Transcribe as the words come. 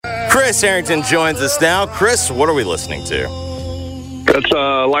Chris Herrington joins us now. Chris, what are we listening to? That's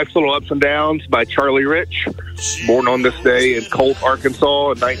Life's Little Ups and Downs by Charlie Rich, born on this day in Colt,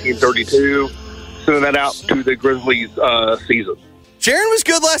 Arkansas in 1932. Sending that out to the Grizzlies season. Jaren was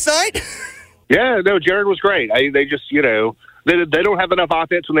good last night. Yeah, no, Jaren was great. They just, they don't have enough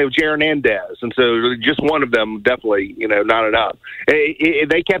offense when they have Jaren and Dez, and so just one of them definitely, not enough.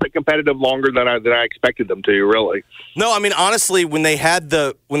 They kept it competitive longer than I expected them to, really. No, I mean, honestly, when it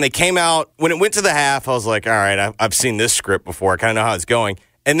went to the half, I was like, all right, I've seen this script before. I kind of know how it's going.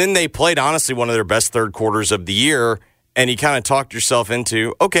 And then they played, honestly, one of their best third quarters of the year, and you kind of talked yourself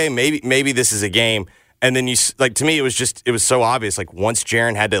into, okay, maybe this is a game. And then to me, it was so obvious. Like, once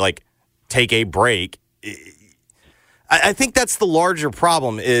Jaren had to, take a break, I think that's the larger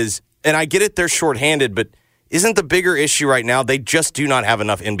problem is, and I get it, they're shorthanded, but isn't the bigger issue right now they just do not have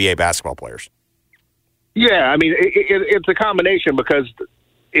enough NBA basketball players? Yeah, I mean, it's a combination because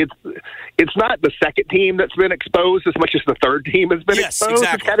it's not the second team that's been exposed as much as the third team has been exposed.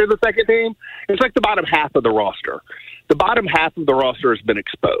 Exactly. It's kind of the second team. It's like the bottom half of the roster. The bottom half of the roster has been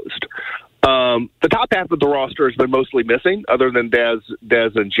exposed. The top half of the roster has been mostly missing, other than Dez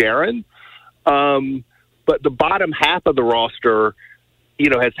and Jaren. But the bottom half of the roster,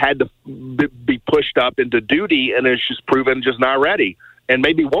 has had to be pushed up into duty and is just proven just not ready, and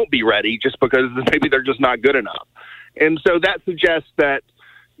maybe won't be ready just because maybe they're just not good enough. And so that suggests that,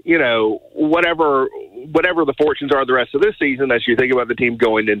 whatever the fortunes are the rest of this season, as you think about the team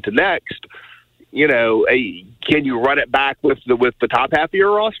going into next, can you run it back with the top half of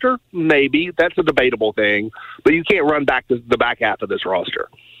your roster? Maybe. That's a debatable thing, but you can't run back the back half of this roster.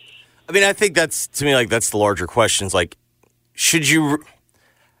 I mean, I think that's the larger questions. Like, should you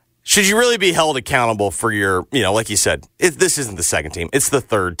really be held accountable for your, like you said, this isn't the second team, it's the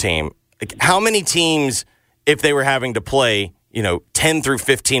third team. Like, how many teams, if they were having to play, 10 through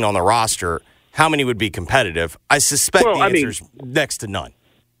 15 on the roster, how many would be competitive? I suspect the answer's next to none.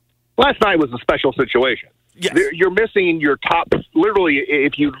 Last night was a special situation. Yes. You're missing your top, literally,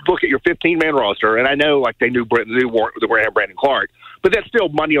 if you look at your 15-man roster, and I know they knew they weren't going to have Brandon Clark, but that's still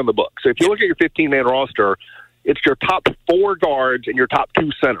money on the books. So if you look at your 15-man roster, it's your top 4 guards and your top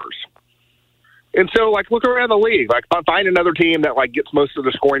 2 centers. And so, look around the league. Find another team that, gets most of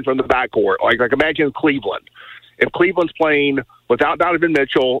the scoring from the backcourt. Imagine Cleveland. If Cleveland's playing without Donovan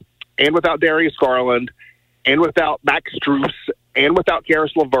Mitchell and without Darius Garland and without Max Strus and without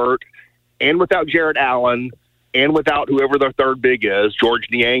Karis LeVert and without Jared Allen and without whoever their third big is, George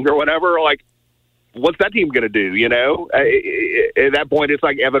Niang or whatever, what's that team going to do, At that point, it's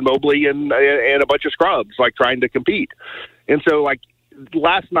like Evan Mobley and a bunch of scrubs, trying to compete. And so,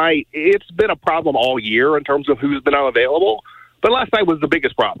 last night, it's been a problem all year in terms of who's been unavailable, but last night was the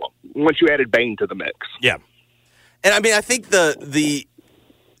biggest problem once you added Bane to the mix. Yeah. And, I mean, I think the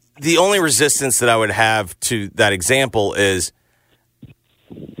only resistance that I would have to that example is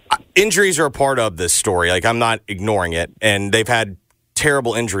injuries are a part of this story. I'm not ignoring it, and they've had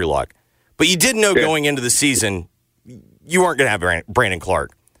terrible injury luck. But you did know going into the season you weren't going to have Brandon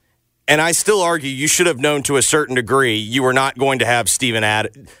Clark. And I still argue you should have known to a certain degree you were not going to have Steven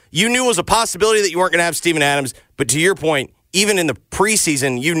Adams. You knew it was a possibility that you weren't going to have Steven Adams, but to your point, even in the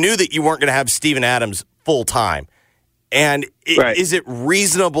preseason, you knew that you weren't going to have Steven Adams full time. And is it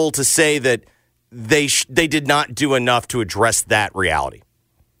reasonable to say that they did not do enough to address that reality?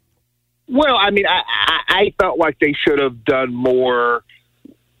 Well, I mean, I felt like they should have done more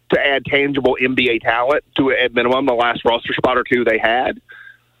to add tangible NBA talent to, at minimum, the last roster spot or two they had.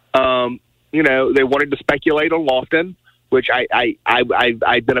 They wanted to speculate on Lofton, which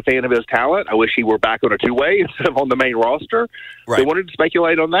I've been a fan of his talent. I wish he were back on a two-way instead of on the main roster. Right. They wanted to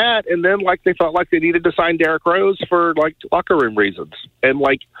speculate on that, and then they felt like they needed to sign Derrick Rose for locker room reasons, and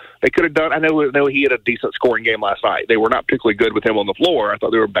they could have done. I know he had a decent scoring game last night. They were not particularly good with him on the floor. I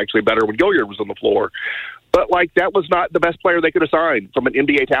thought they were actually better when Gilliard was on the floor, but that was not the best player they could have signed from an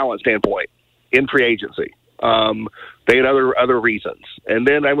NBA talent standpoint in free agency. They had other reasons, and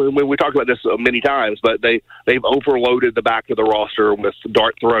then we talked about this many times, but they've overloaded the back of the roster with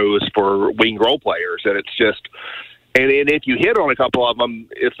dart throws for wing role players, and it's just, and if you hit on a couple of them,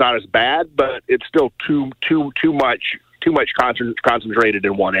 it's not as bad, but it's still too much concentrated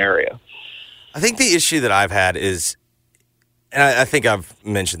in one area. I think the issue that I've had is, and I think I've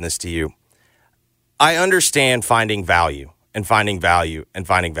mentioned this to you, I understand finding value and finding value and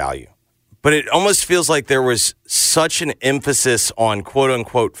finding value. But it almost feels like there was such an emphasis on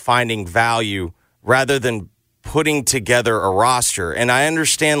quote-unquote finding value rather than putting together a roster. And I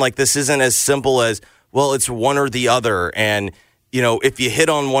understand this isn't as simple as, well, it's one or the other. And, if you hit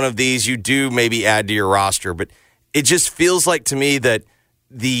on one of these, you do maybe add to your roster. But it just feels like to me that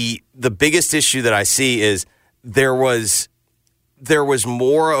the biggest issue that I see is there was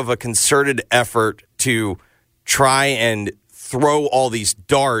more of a concerted effort to try and throw all these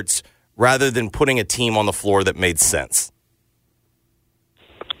darts rather than putting a team on the floor that made sense.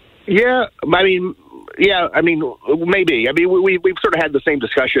 Yeah, I mean, maybe. I mean, we've sort of had the same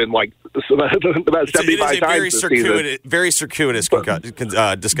discussion like about 75 times this season. Very circuitous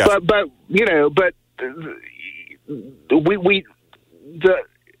discussion. But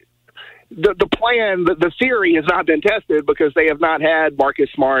the plan, the theory has not been tested because they have not had Marcus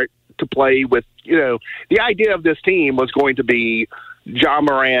Smart to play with. The idea of this team was going to be John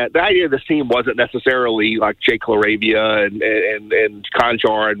Morant. The idea of this team wasn't necessarily like Jake LaRavia and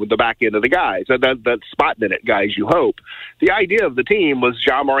Conchar and with the back end of the guys. That spot minute guys, you hope. The idea of the team was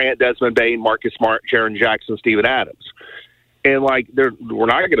John Morant, Desmond Bane, Marcus Smart, Jaren Jackson, Steven Adams. And we're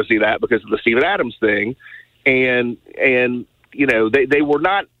not going to see that because of the Steven Adams thing. And they were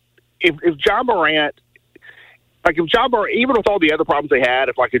not. If John Morant, even with all the other problems they had,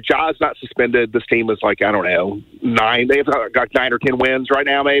 if Ja's not suspended, this team is I don't know, 9. They've got 9 or 10 wins right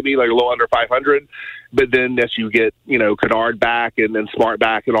now, maybe a little under 500. But then as you get Kennard back and then Smart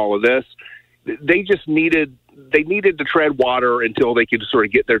back and all of this, they just needed to tread water until they could sort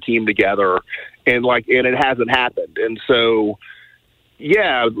of get their team together, and it hasn't happened. And so.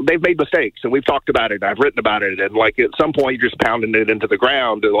 Yeah, they've made mistakes, and we've talked about it. I've written about it, and at some point, you're just pounding it into the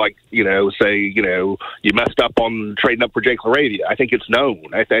ground to say you messed up on trading up for Jake LaRavia. I think it's known.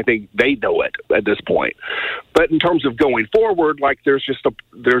 I think they know it at this point. But in terms of going forward,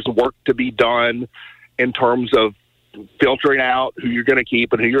 there's work to be done in terms of filtering out who you're going to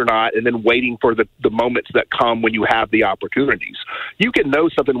keep and who you're not, and then waiting for the moments that come when you have the opportunities. You can know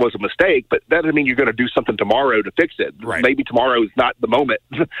something was a mistake, but that doesn't mean you're going to do something tomorrow to fix it. Right. Maybe tomorrow is not the moment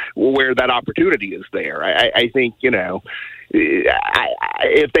where that opportunity is there. I think, if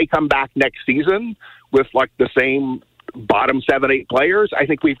they come back next season with the same bottom 7-8 players, I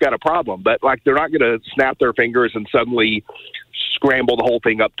think we've got a problem. But they're not going to snap their fingers and suddenly scramble the whole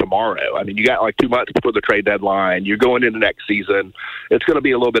thing up tomorrow. I mean, you got 2 months before the trade deadline. You're going into next season. It's going to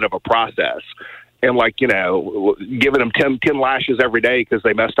be a little bit of a process. And giving them 10 lashes every day because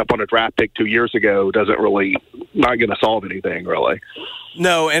they messed up on a draft pick 2 years ago not going to solve anything, really.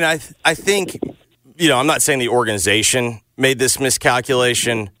 No, and I think, I'm not saying the organization made this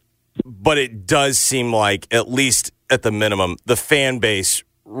miscalculation, but it does seem like, at least at the minimum, the fan base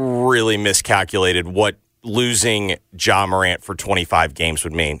really miscalculated what losing Ja Morant for 25 games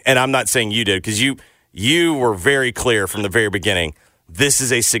would mean. And I'm not saying you did, because you were very clear from the very beginning, this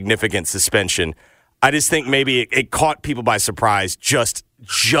is a significant suspension. I just think maybe it caught people by surprise just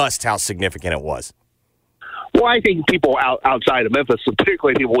how significant it was. Well, I think people outside of Memphis,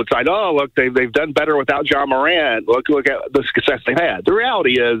 particularly people would say, "Oh, look, they've done better without Ja Morant. Look at the success they've had." The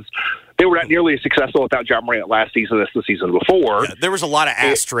reality is, they were not nearly as successful without Ja Morant last season as the season before. Yeah, there was a lot of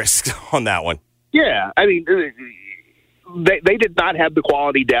asterisks on that one. Yeah, I mean, they did not have the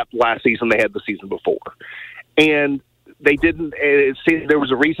quality depth last season they had the season before, and they didn't. There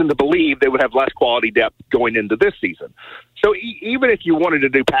was a reason to believe they would have less quality depth going into this season. So even if you wanted to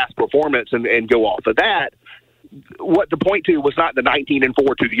do past performance and go off of that, what to point to was not the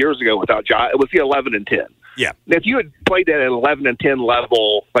 19-4 2 years ago without Ja. It was the 11-10. Yeah. Now, if you had played at an 11-10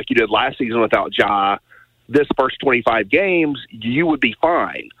 level like you did last season without Ja, this first 25 games, you would be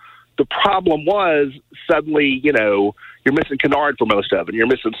fine. The problem was suddenly, you're missing Kennard for most of it. You're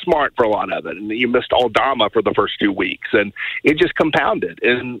missing Smart for a lot of it. And you missed Aldama for the first 2 weeks. And it just compounded.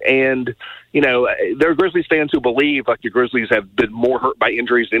 And there are Grizzlies fans who believe the Grizzlies have been more hurt by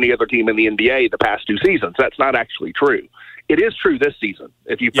injuries than any other team in the NBA the past 2 seasons. That's not actually true. It is true this season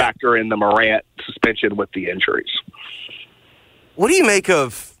if you factor in the Morant suspension with the injuries. What do you make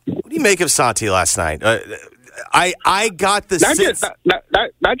of Santi last night? I got the sense.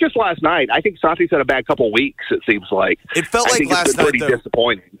 Not just last night. I think Santi's had a bad couple of weeks, it seems like. It felt like last night, though.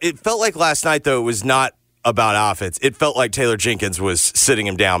 Disappointing. It felt like last night, though, it was not about offense. It felt like Taylor Jenkins was sitting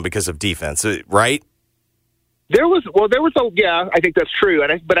him down because of defense, right? I think that's true.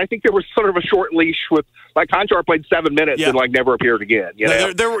 But I think there was sort of a short leash with, Conchar played 7 minutes and, never appeared again.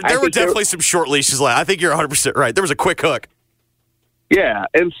 There were definitely some short leashes left. I think you're 100% right. There was a quick hook. Yeah,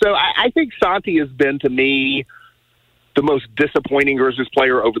 and so I think Santi has been, to me, the most disappointing Grizzlies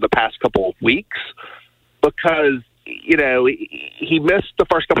player over the past couple of weeks because, he missed the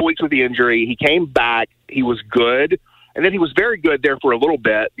first couple of weeks with the injury. He came back. He was good. And then he was very good there for a little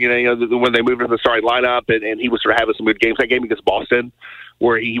bit, when they moved into the starting lineup, and he was sort of having some good games. That game against Boston,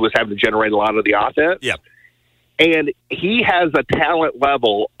 where he was having to generate a lot of the offense. Yeah. And he has a talent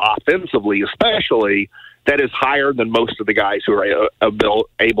level, offensively especially, that is higher than most of the guys who are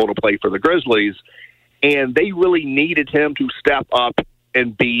able to play for the Grizzlies. And they really needed him to step up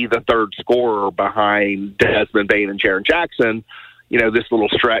and be the third scorer behind Desmond Bane and Jaren Jackson, this little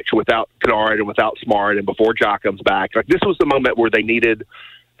stretch without Kennard and without Smart and before Ja comes back. Like, this was the moment where they needed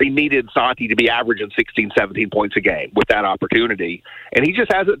Santi to be averaging 16, 17 points a game with that opportunity. And he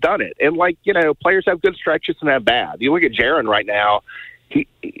just hasn't done it. And, players have good stretches and have bad. You look at Jaren right now,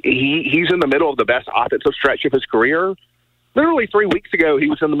 he's in the middle of the best offensive stretch of his career. Literally 3 weeks ago, he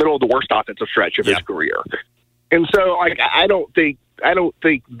was in the middle of the worst offensive stretch of his career. And so, I don't think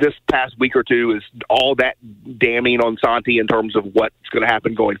this past week or two is all that damning on Santi in terms of what's going to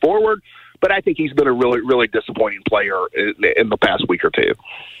happen going forward. But I think he's been a really, really disappointing player in the past week or two.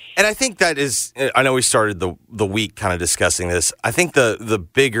 And I think that is, I know we started the week kind of discussing this. I think the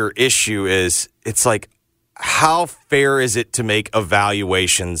bigger issue is, it's like, how fair is it to make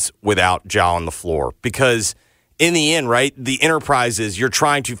evaluations without Ja on the floor? Because in the end, right, the enterprise is you're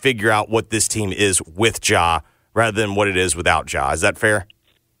trying to figure out what this team is with Ja rather than what it is without Ja. Is that fair?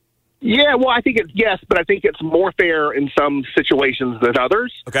 Yeah, well, I think yes, but I think it's more fair in some situations than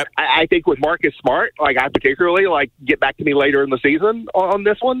others. Okay. I think with Marcus Smart, I particularly get back to me later in the season on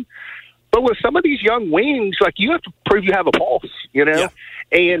this one. But with some of these young wings, you have to prove you have a pulse, Yeah.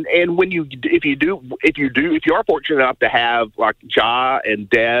 And if you are fortunate enough to have Ja and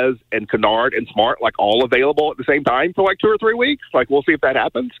Dez and Kennard and Smart all available at the same time for 2 or 3 weeks, we'll see if that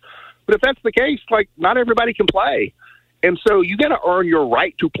happens. But if that's the case, not everybody can play. And so you got to earn your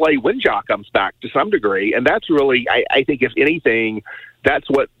right to play when Ja comes back to some degree. And that's really, I think, if anything, that's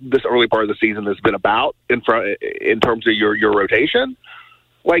what this early part of the season has been about in terms of your rotation.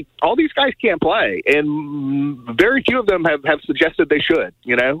 All these guys can't play, and very few of them have suggested they should.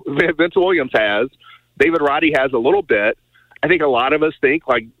 Vince Williams has. David Roddy has a little bit. I think a lot of us think,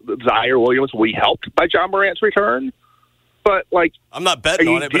 Zaire Williams will be helped by John Morant's return. But, I'm not betting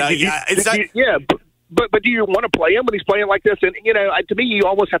on it, but But do you want to play him when he's playing like this? And, to me, you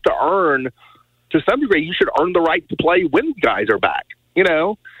almost have to earn, to some degree, you should earn the right to play when guys are back,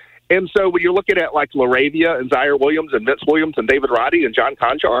 And so when you're looking at LaRavia and Zaire Williams and Vince Williams and David Roddy and John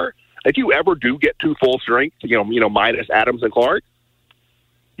Conchar, if you ever do get to full strength, minus Adams and Clark,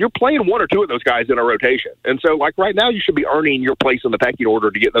 you're playing one or two of those guys in a rotation. And so, right now, you should be earning your place in the pecking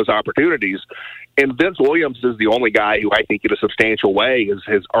order to get those opportunities. And Vince Williams is the only guy who I think in a substantial way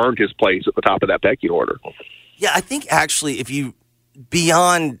has earned his place at the top of that pecking order. Yeah, I think actually if you,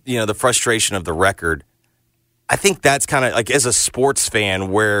 beyond, the frustration of the record, I think that's kind of as a sports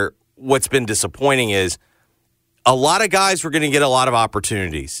fan where what's been disappointing is a lot of guys were going to get a lot of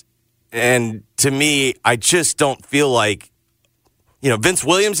opportunities. And to me, I just don't feel like, Vince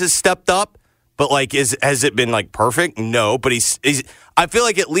Williams has stepped up, but has it been perfect? No, but he's I feel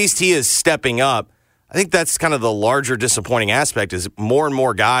like at least he is stepping up. I think that's kind of the larger disappointing aspect is more and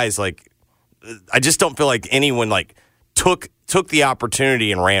more guys I just don't feel like anyone took the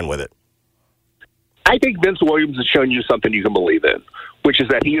opportunity and ran with it. I think Vince Williams has shown you something you can believe in, which is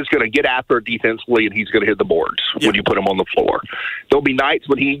that he is going to get after it defensively and he's going to hit the boards when you put him on the floor. There'll be nights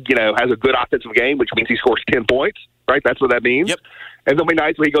when he, has a good offensive game, which means he scores 10 points, right? That's what that means. Yep. And there'll be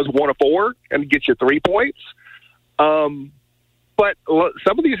nights when he goes 1 of 4 and gets you 3 points. But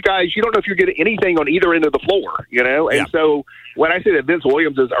some of these guys, you don't know if you're getting anything on either end of the floor, And so when I say that Vince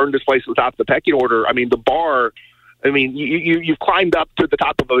Williams has earned his place at the top of the pecking order, the bar, you've climbed up to the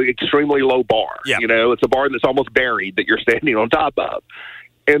top of an extremely low bar. Yeah. It's a bar that's almost buried that you're standing on top of.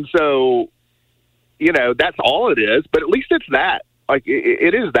 And so, that's all it is. But at least it's that.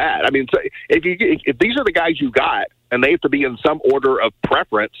 It is that. So if these are the guys you got, and they have to be in some order of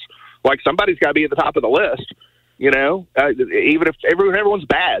preference, somebody's got to be at the top of the list. Even if everyone's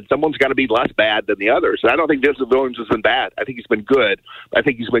bad, someone's got to be less bad than the others. And I don't think Vincent Williams has been bad. I think he's been good. I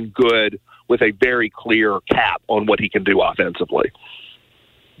think he's been good with a very clear cap on what he can do offensively.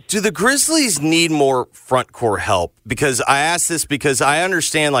 Do the Grizzlies need more front court help? Because I ask this because I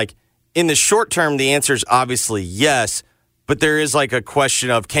understand, in the short term, the answer is obviously yes, but there is a question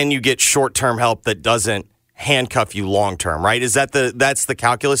of can you get short-term help that doesn't handcuff you long-term, right? Is that's the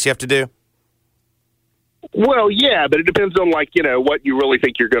calculus you have to do? Well, yeah, but it depends on what you really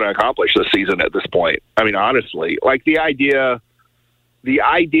think you're going to accomplish this season at this point. Honestly, the idea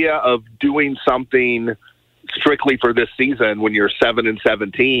of doing something strictly for this season when you're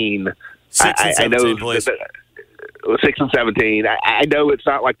 7-17. 6-17, I know. please. 6-17. I know it's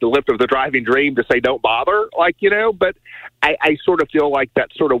not like the lift of the driving dream to say don't bother, but I sort of feel like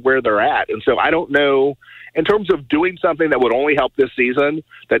that's sort of where they're at. And so I don't know, in terms of doing something that would only help this season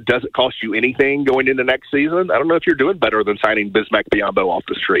that doesn't cost you anything going into next season, I don't know if you're doing better than signing Bismack Biyombo off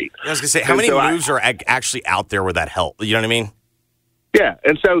the street. I was going to say, how many moves are actually out there with that help? You know what I mean? Yeah,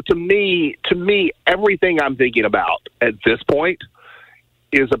 and so to me, everything I'm thinking about at this point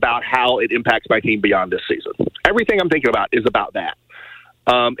is about how it impacts my team beyond this season. Everything I'm thinking about is about that.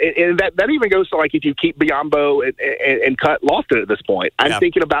 And that even goes to, like, if you keep Biyombo and cut Lofton at this point. I'm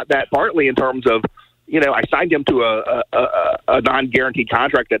thinking about that partly in terms of, I signed him to a non-guaranteed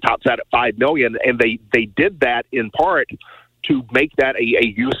contract that tops out at $5 million, and they did that in part to make that a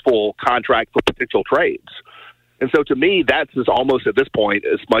useful contract for potential trades. And so to me, that's almost at this point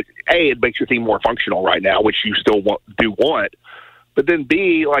as much, A, it makes your team more functional right now, which you still do want. But then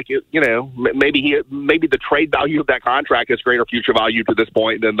B, maybe the trade value of that contract has greater future value to this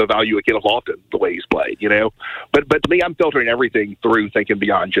point than the value of Kenneth Lofton, the way he's played, But to me, I'm filtering everything through thinking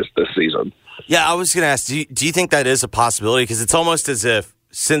beyond just this season. Yeah, I was going to ask, do you think that is a possibility? Because it's almost as if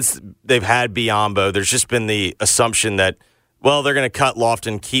since they've had Biyombo, there's just been the assumption that, well, they're going to cut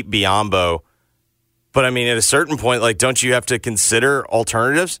Lofton, keep Biyombo. But, I mean, at a certain point, don't you have to consider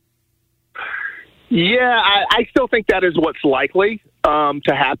alternatives? Yeah, I still think that is what's likely to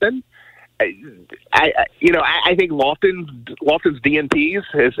happen. I think Lofton's DNPs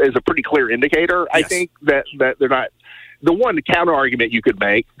is a pretty clear indicator. Yes. I think that they're not. The one counter argument you could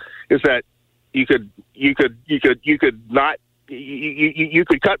make is that you could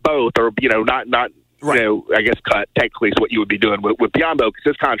cut both, or not right. I guess cut technically is what you would be doing with Biyombo, because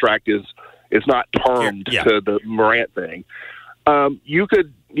his contract is not termed to the Morant thing. You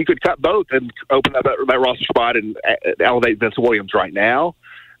could cut both and open up that roster spot and elevate Vince Williams right now.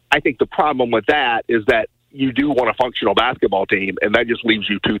 I think the problem with that is that you do want a functional basketball team, and that just leaves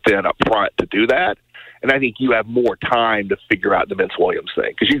you too thin up front to do that. And I think you have more time to figure out the Vince Williams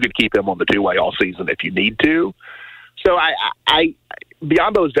thing, because you could keep him on the two-way all season if you need to. So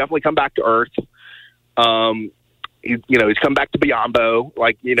Biyombo has definitely come back to earth. He's come back to Biyombo,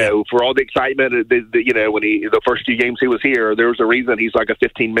 for all the excitement, when the first few games he was here, there was a reason he's like a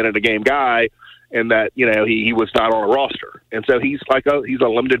 15-minute a game guy, and that, he was not on a roster. And so he's a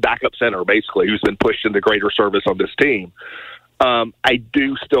limited backup center, basically, who's been pushed into greater service on this team. I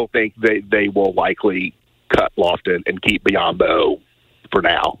do still think they will likely cut Lofton and keep Biyombo for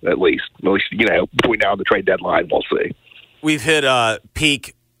now, at least, between now and the trade deadline, we'll see. We've hit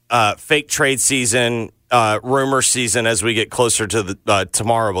peak fake trade season, rumor season as we get closer to the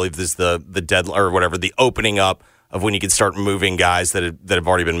tomorrow. I believe this is the deadline or whatever, the opening up of when you can start moving guys that have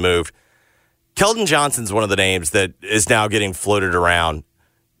already been moved. Keldon Johnson's one of the names that is now getting floated around.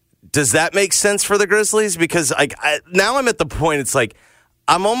 Does that make sense for the Grizzlies? Because now I'm at the point, it's like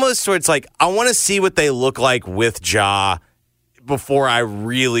I'm almost where it's like I want to see what they look like with Ja before I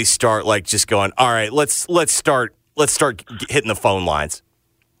really start just going, all right, let's start hitting the phone lines.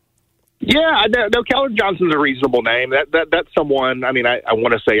 Yeah, no, Keldon Johnson's a reasonable name. That's someone. I mean, I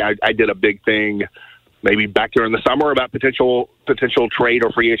want to say I did a big thing maybe back during the summer about potential trade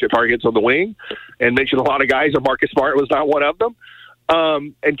or free agent targets on the wing, and mentioned a lot of guys, and Marcus Smart was not one of them.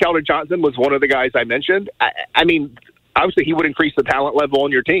 And Keldon Johnson was one of the guys I mentioned. I mean, obviously he would increase the talent level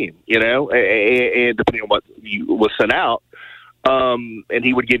on your team, and depending on what was sent out, and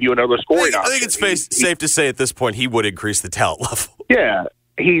he would give you another scoring option. I think it's safe to say at this point he would increase the talent level. Yeah.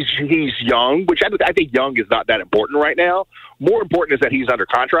 He's young, which I think young is not that important right now. More important is that he's under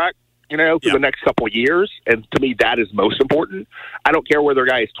contract, for the next couple of years. And to me, that is most important. I don't care whether a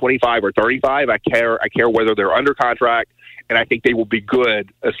guy is 25 or 35. I care whether they're under contract, and I think they will be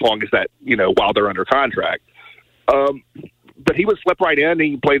good as long as that, while they're under contract. But he would slip right in.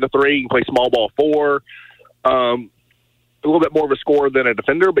 He can play the three. He can play small ball four. A little bit more of a scorer than a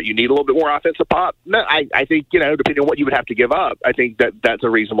defender, but you need a little bit more offensive pop. No, I think, depending on what you would have to give up, I think that's a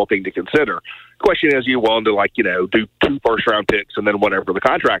reasonable thing to consider. The question is, you willing to do 2 first-round picks and then whatever the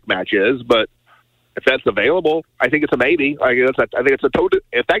contract match is? But if that's available, I think it's a maybe. I think it's a total.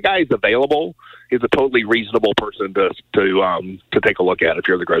 If that guy is available, he's a totally reasonable person to take a look at if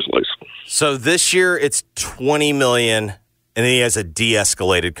you're the Grizzlies. So this year it's $20 million. And then he has a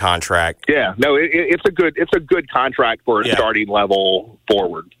de-escalated contract. Yeah, no, it's a good contract for a starting level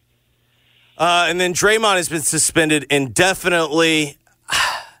forward. And then Draymond has been suspended indefinitely.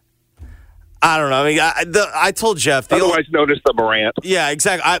 I don't know. I mean, I told Jeff. Otherwise known as the Morant. Yeah,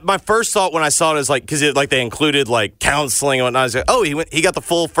 exactly. My first thought when I saw it is because they included counseling and whatnot. I was like, oh, he got the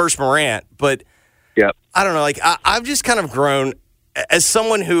full first Morant. But yeah, I don't know. I've just kind of grown. as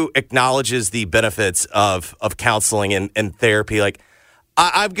someone who acknowledges the benefits of counseling and therapy, like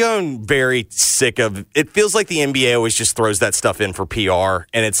I've grown very sick of it. Feels like the NBA always just throws that stuff in for PR,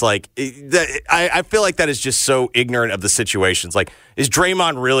 and it's like I feel like that is just so ignorant of the situations. Like, is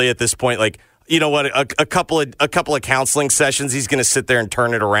Draymond really at this point like, you know what, a couple of counseling sessions, he's going to sit there and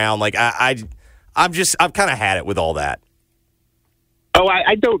turn it around? Like I've kind of had it with all that. Oh,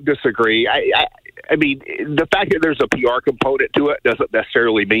 I don't disagree. I mean, the fact that there's a PR component to it doesn't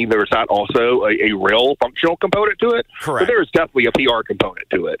necessarily mean there's not also a real functional component to it. Correct. But there's definitely a PR component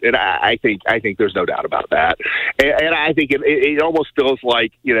to it, and I think there's no doubt about that. And I think it almost feels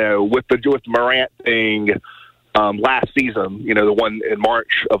like, you know, with the Morant thing last season, you know, the one in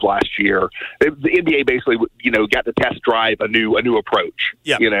March of last year, the NBA basically, you know, got to test drive a new approach,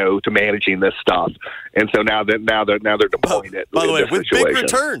 you know, to managing this stuff, and so now they're deploying it. By the way, with big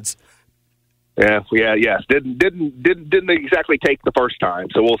returns. Yes. Didn't exactly take the first time,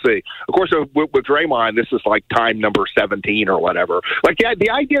 so we'll see. Of course, with Draymond, this is like time number 17 or whatever. Like, yeah, the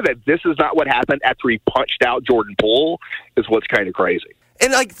idea that this is not what happened after he punched out Jordan Poole is what's kind of crazy.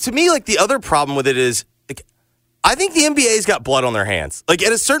 And like, to me, like, the other problem with it is, like, I think the NBA's got blood on their hands. Like,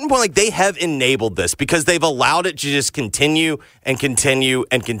 at a certain point, like, they have enabled this because they've allowed it to just continue and continue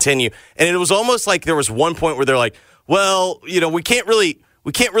and continue. And it was almost like there was one point where they're like, well, you know, we can't really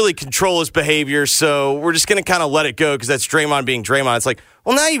control his behavior, so we're just going to kind of let it go because that's Draymond being Draymond. It's like,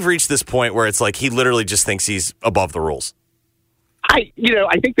 well, now you've reached this point where it's like he literally just thinks he's above the rules. I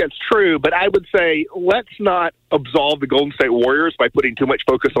think that's true, but I would say let's not absolve the Golden State Warriors by putting too much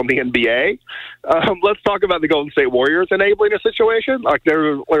focus on the NBA. Let's talk about the Golden State Warriors enabling a situation. Like,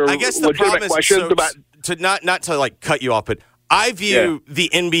 there are I guess the legitimate questions about not to like cut you off, but I view the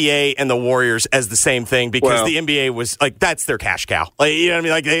NBA and the Warriors as the same thing because the NBA was like, that's their cash cow. Like, you know what I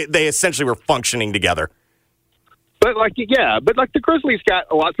mean? Like, they essentially were functioning together. But the Grizzlies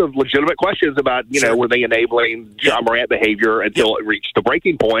got lots of legitimate questions about, you know, were they enabling John Morant behavior until it reached the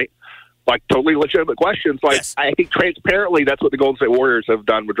breaking point? Like, totally legitimate questions. Like, I think transparently that's what the Golden State Warriors have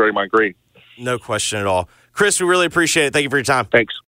done with Draymond Green. No question at all. Chris, we really appreciate it. Thank you for your time. Thanks.